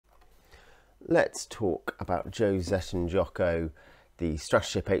let's talk about Joe, Zette and Jocko, the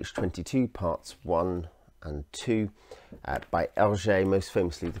Stratoship H.22 parts 1 and 2 by Hergé, most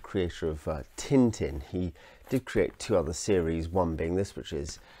famously the creator of Tintin. He did create two other series, one being this, which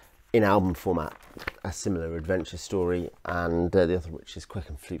is in album format, a similar adventure story, and the other which is Quick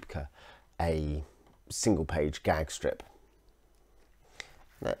and Flupke, a single page gag strip.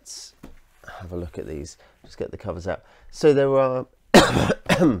 Let's have a look at these, just get the covers out. So there are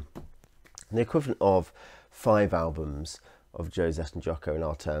the equivalent of 5 albums of Joe, Zette and Jocko in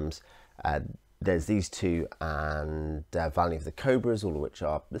our terms. There's these two and Valley of the Cobras, all of which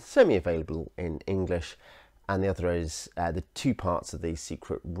are semi-available in English. And the other is the 2 parts of the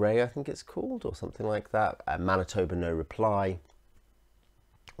Secret Ray, I think it's called, or something like that. Manitoba No Reply,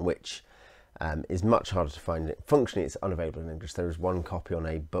 which is much harder to find. Functionally, it's unavailable in English. There is one copy on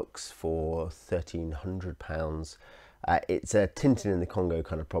a Books for £1,300. It's a Tintin in the Congo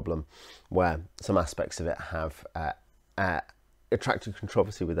kind of problem, where some aspects of it have attracted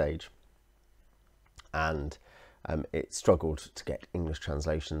controversy with age, and it struggled to get English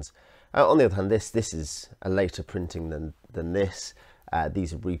translations. On the other hand, this is a later printing than this.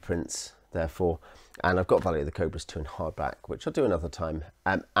 These are reprints, therefore, and I've got Valley of the Cobras 2 in hardback, which I'll do another time.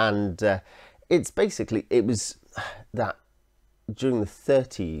 It's basically, it was that during the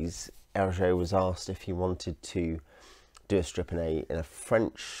 30s, Hergé was asked if he wanted to do a strip in a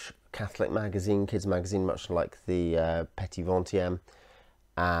French Catholic magazine, kids magazine, much like the Petit Vingtième,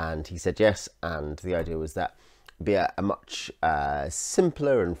 and he said yes. And the idea was that it'd be a much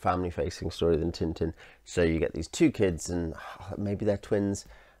simpler and family-facing story than Tintin. So you get these 2 kids, and maybe they're twins,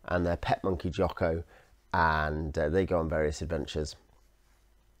 and their pet monkey Jocko, and they go on various adventures.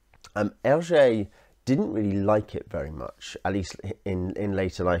 Hergé didn't really like it very much, at least in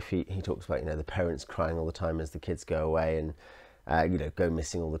later life. He talks about, the parents crying all the time as the kids go away and go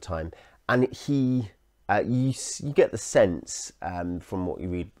missing all the time. And you get the sense from what you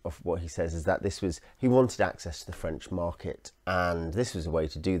read of what he says is that he wanted access to the French market, and this was a way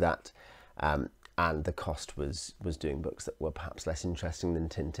to do that. And the cost was doing books that were perhaps less interesting than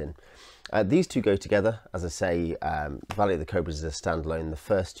Tintin. These two go together. As I say, Valley of the Cobras is a standalone. The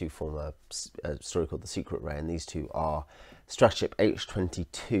first 2 form a story called The Secret Ray, and these 2 are Stratoship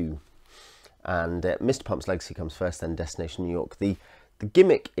H.22. And Mr. Pump's Legacy comes first, then Destination New York. The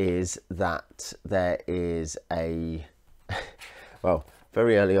gimmick is that there is well,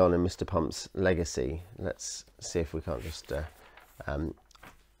 very early on in Mr. Pump's Legacy, let's see if we can't just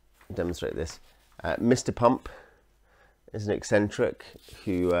demonstrate this. Mr. Pump is an eccentric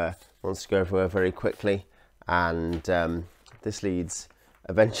who wants to go everywhere very quickly, and this leads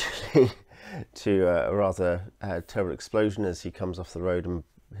eventually to a rather terrible explosion as he comes off the road and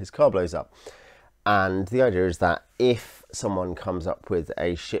his car blows up. And the idea is that if someone comes up with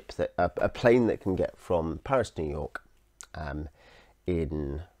a ship, a plane that can get from Paris to New York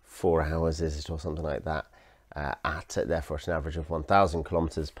in 4 hours, is it, or something like that, therefore at an average of 1,000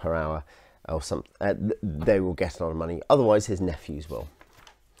 kilometers per hour, or something, they will get a lot of money. Otherwise, his nephews will.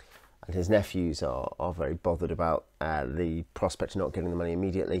 And his nephews are very bothered about the prospect of not getting the money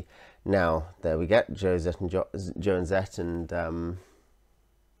immediately. Now, there we get Joe and Zette, and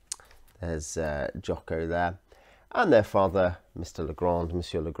there's Jocko there. And their father, Monsieur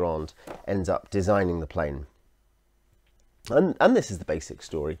Legrand, ends up designing the plane. And this is the basic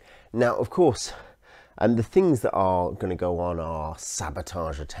story. Now, of course, the things that are going to go on are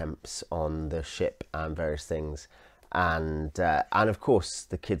sabotage attempts on the ship and various things. And of course,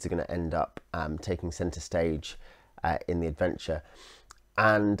 the kids are going to end up taking centre stage in the adventure.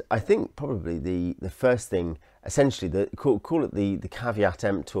 And I think probably the first thing, essentially, call it the caveat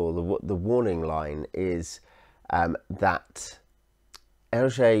emptor, or the warning line, is that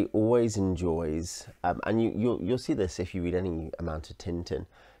Hergé always enjoys, and you'll see this if you read any amount of Tintin,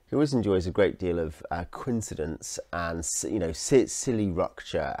 he always enjoys a great deal of coincidence and silly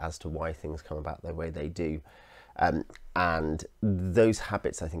rupture as to why things come about the way they do. And those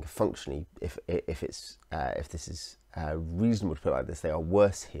habits, I think, are functionally, if this is reasonable to put it like this, they are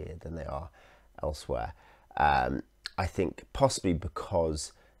worse here than they are elsewhere. I think possibly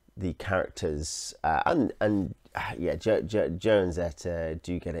because the characters Joe and Zette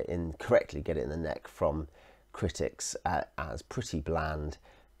do correctly get it in the neck from critics as pretty bland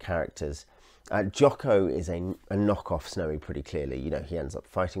characters. Jocko is a knockoff Snowy pretty clearly. He ends up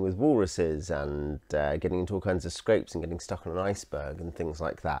fighting with walruses and getting into all kinds of scrapes and getting stuck on an iceberg and things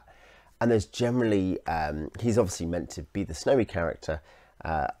like that. And there's generally, he's obviously meant to be the Snowy character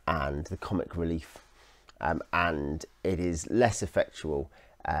and the comic relief, and it is less effectual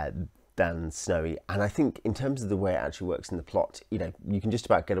than snowy. And I think in terms of the way it actually works in the plot, you know, you can just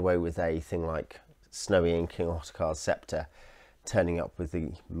about get away with a thing like Snowy and King Ottokar's scepter turning up with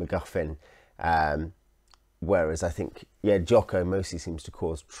the MacGuffin. Whereas I think, yeah, Jocko mostly seems to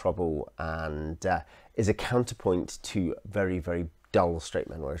cause trouble and is a counterpoint to very, very dull straight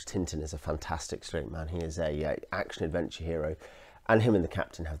man, whereas Tintin is a fantastic straight man. He is a action-adventure hero, and him and the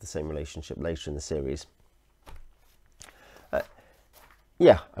captain have the same relationship later in the series.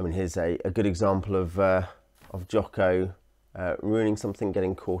 Yeah, I mean, here's a good example of Jocko ruining something,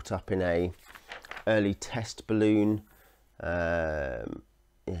 getting caught up in a early test balloon. Yeah,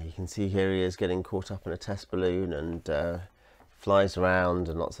 you can see here he is getting caught up in a test balloon and flies around,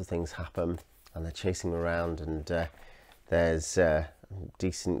 and lots of things happen, and they're chasing him around, and there's a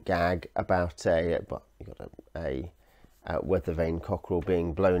decent gag about you got a weather vane cockerel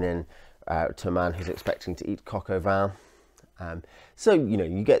being blown in to a man who's expecting to eat coq au vin. So, you know,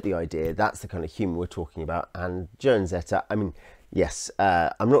 you get the idea. That's the kind of humour we're talking about. And Joe and Zette, I mean, yes,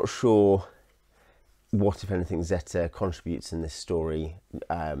 I'm not sure what, if anything, Zette contributes in this story.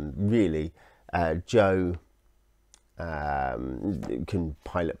 Really, Joe can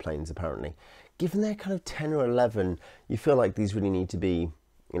pilot planes, apparently. Given they're kind of 10 or 11, you feel like these really need to be,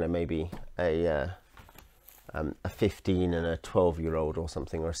 you know, maybe a 15 and a 12-year-old or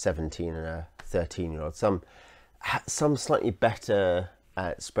something, or a 17 and a 13-year-old. Some slightly better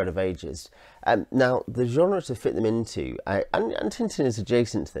spread of ages. Now, the genre to fit them into, and Tintin is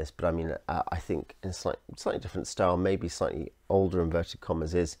adjacent to this, but I mean, I think in a slightly different style, maybe slightly older, inverted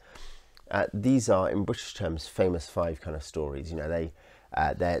commas, is these are, in British terms, famous five kind of stories. You know,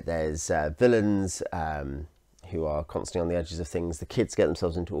 there's villains who are constantly on the edges of things. The kids get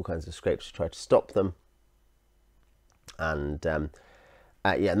themselves into all kinds of scrapes to try to stop them. And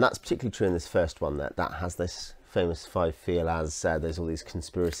yeah, and that's particularly true in this first one, that has this famous five feel, as there's all these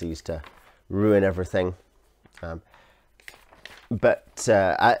conspiracies to ruin everything. But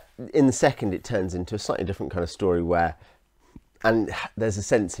in the second, it turns into a slightly different kind of story where, and there's a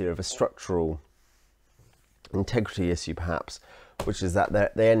sense here of a structural integrity issue, perhaps, which is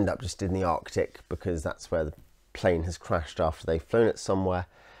that they end up just in the Arctic because that's where the plane has crashed after they've flown it somewhere,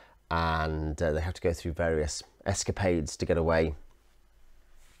 and they have to go through various escapades to get away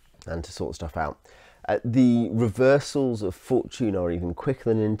and to sort stuff out. The reversals of fortune are even quicker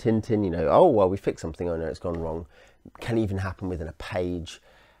than in Tintin. You know, oh, well, we fixed something, oh no, it's gone wrong. Can even happen within a page.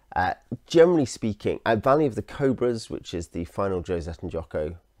 Generally speaking, Valley of the Cobras, which is the final Joe, Zette and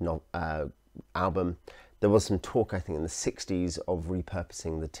Jocko album, there was some talk, I think, in the 60s of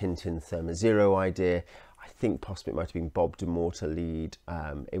repurposing the Tintin Therma Zero idea. I think possibly it might have been Bob Dumore to lead.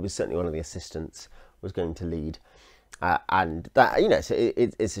 It was certainly one of the assistants was going to lead. And that, you know, so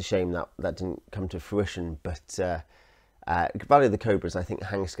it's a shame that didn't come to fruition. But Valley of the Cobras, I think,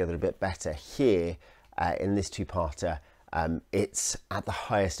 hangs together a bit better here in this two-parter. It's at the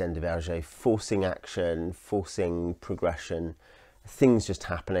highest end of Hergé, forcing action, forcing progression, things just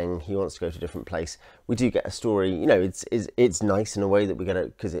happening. He wants to go to a different place. We do get a story, you know, it's nice in a way that we get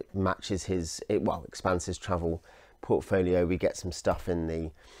it because it matches expands his travel portfolio. We get some stuff in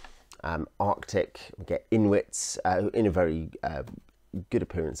the Arctic. We get Inuits in a very good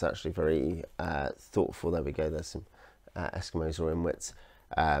appearance, actually, very thoughtful. There we go. There's some Eskimos or Inuits,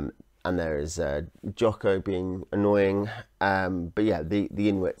 and there is Jocko being annoying. But yeah, the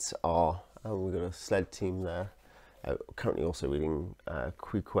Inuits are. Oh, we've got a sled team there. Currently also reading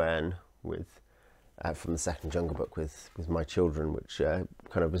Queequern with from the second Jungle Book with my children, which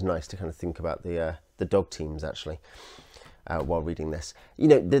kind of was nice to kind of think about the dog teams actually. While reading this, you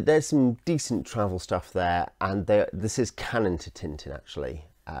know, there's some decent travel stuff there, and this is canon to Tintin, actually.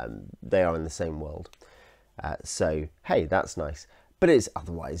 They are in the same world, so hey, that's nice, but it's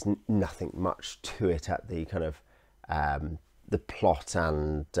otherwise nothing much to it at the kind of the plot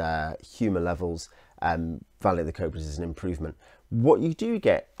and humour levels. Valley of the Cobras is an improvement. What you do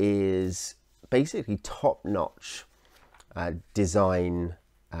get is basically top-notch design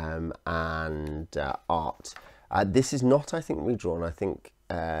and art. This is not, I think, redrawn. I think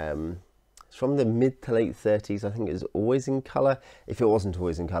it's from the mid to late 30s. I think it was always in colour. If it wasn't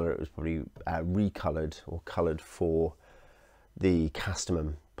always in colour, it was probably recoloured or coloured for the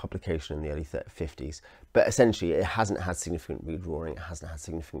Castamon publication in the early 50s. But essentially, it hasn't had significant redrawing. It hasn't had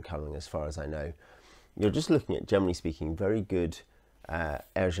significant colouring, as far as I know. You're just looking at, generally speaking, very good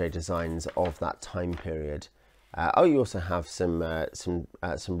Hergé designs of that time period. Oh, you also have some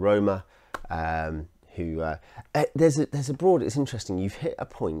Roma. Who there's a broad. It's interesting. You've hit a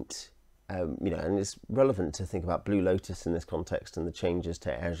point, you know, and it's relevant to think about Blue Lotus in this context and the changes to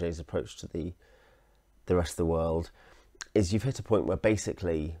Hergé's approach to the rest of the world. Is you've hit a point where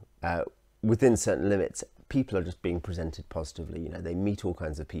basically within certain limits, people are just being presented positively. You know, they meet all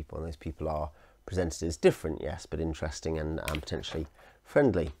kinds of people, and those people are presented as different, yes, but interesting and potentially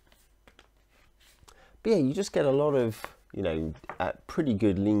friendly. But yeah, you just get a lot of, you know, pretty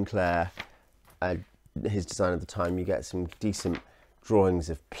good lean Claire, his design at the time. You get some decent drawings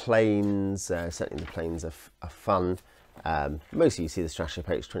of planes. Certainly the planes are fun. Mostly you see the Stratoship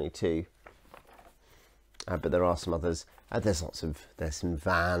H.22, but there are some others. There's some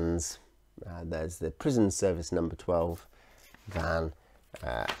vans. There's the prison service number 12 van,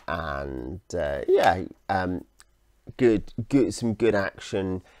 and yeah, some good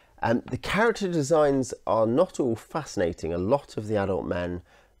action. The character designs are not all fascinating. A lot of the adult men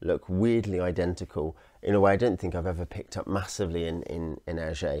look weirdly identical in a way I don't think I've ever picked up massively in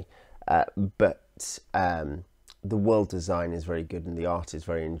Hergé, but the world design is very good and the art is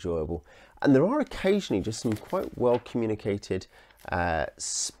very enjoyable. And there are occasionally just some quite well communicated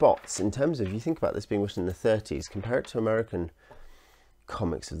spots in terms of, you think about this being written in the 30s, compare it to American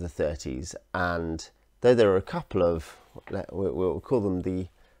comics of the 30s, and though there are a couple of, we'll call them the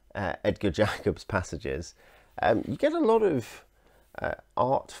Edgar Jacobs passages, you get a lot of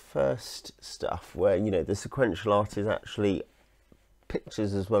art first stuff where, you know, the sequential art is actually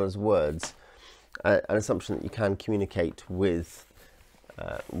pictures as well as words, an assumption that you can communicate with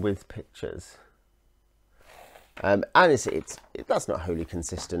pictures, and that's not wholly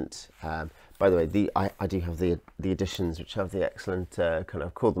consistent. By the way, I do have the editions which have the excellent kind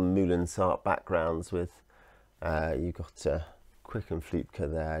of, call them Moulin Sartre backgrounds with you've got Quick and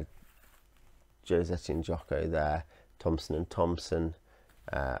Flutker there, Zette and Jocko there, Thompson and Thompson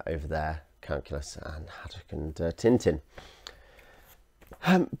over there, Calculus and Haddock and Tintin.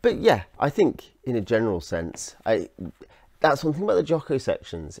 But yeah, I think in a general sense, that's one thing about the Jocko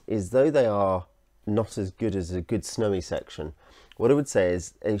sections, is though they are not as good as a good snowy section, what I would say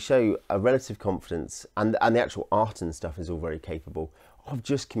is they show a relative confidence, and the actual art and stuff is all very capable of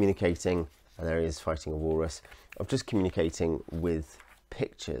just communicating, and there he is fighting a walrus, of just communicating with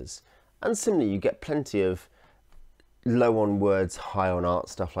pictures. And similarly, you get plenty of low on words, high on art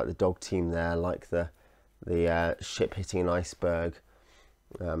stuff, like the dog team there, like the ship hitting an iceberg.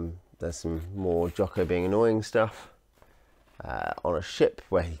 There's some more Jocko being annoying stuff on a ship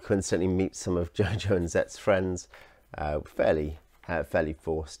where he coincidentally meets some of Jojo and Zette's friends. Fairly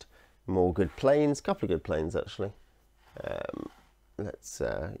forced. More good planes, a couple of good planes actually. Let's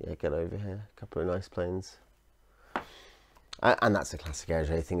yeah, get over here, a couple of nice planes. And that's a classic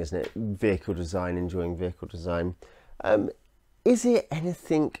Hergé thing, isn't it? Vehicle design, enjoying vehicle design. Is it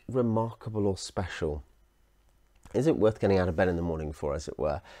anything remarkable or special? Is it worth getting out of bed in the morning for, as it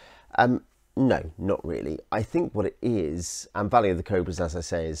were? No, not really. I think what it is, and Valley of the Cobras, as I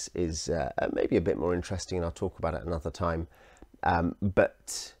say, is maybe a bit more interesting, and I'll talk about it another time.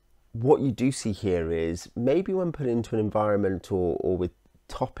 But what you do see here is, maybe when put into an environment or with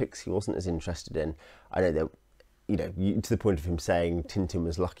topics he wasn't as interested in, I know that, you know, to the point of him saying Tintin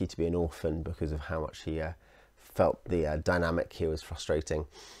was lucky to be an orphan because of how much he felt the dynamic here was frustrating.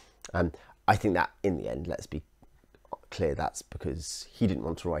 I think that in the end, let's be clear, that's because he didn't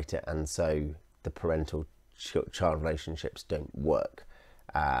want to write it, and so the parental child relationships don't work,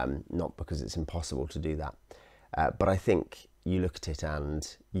 not because it's impossible to do that. But I think you look at it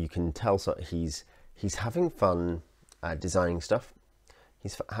and you can tell he's having fun designing stuff.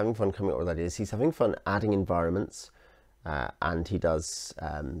 He's having fun coming up with ideas. He's having fun adding environments, and he does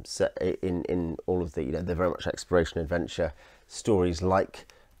in all of the, you know, they're very much exploration adventure stories, like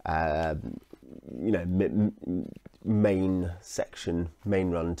you know, main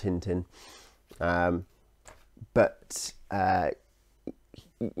run Tintin, but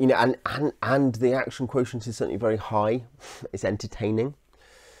you know, and the action quotient is certainly very high. It's entertaining,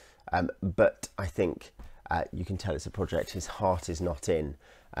 but I think you can tell it's a project his heart is not in.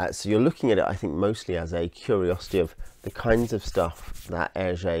 So you're looking at it, I think, mostly as a curiosity of the kinds of stuff that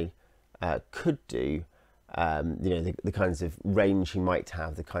Hergé could do, you know, the kinds of range he might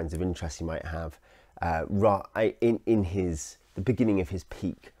have, the kinds of interests he might have, in the beginning of his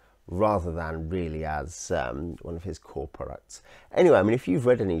peak, rather than really as one of his core products. Anyway, I mean, if you've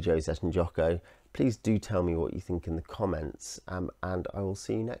read any Zette and Jocko, please do tell me what you think in the comments, and I will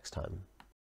see you next time.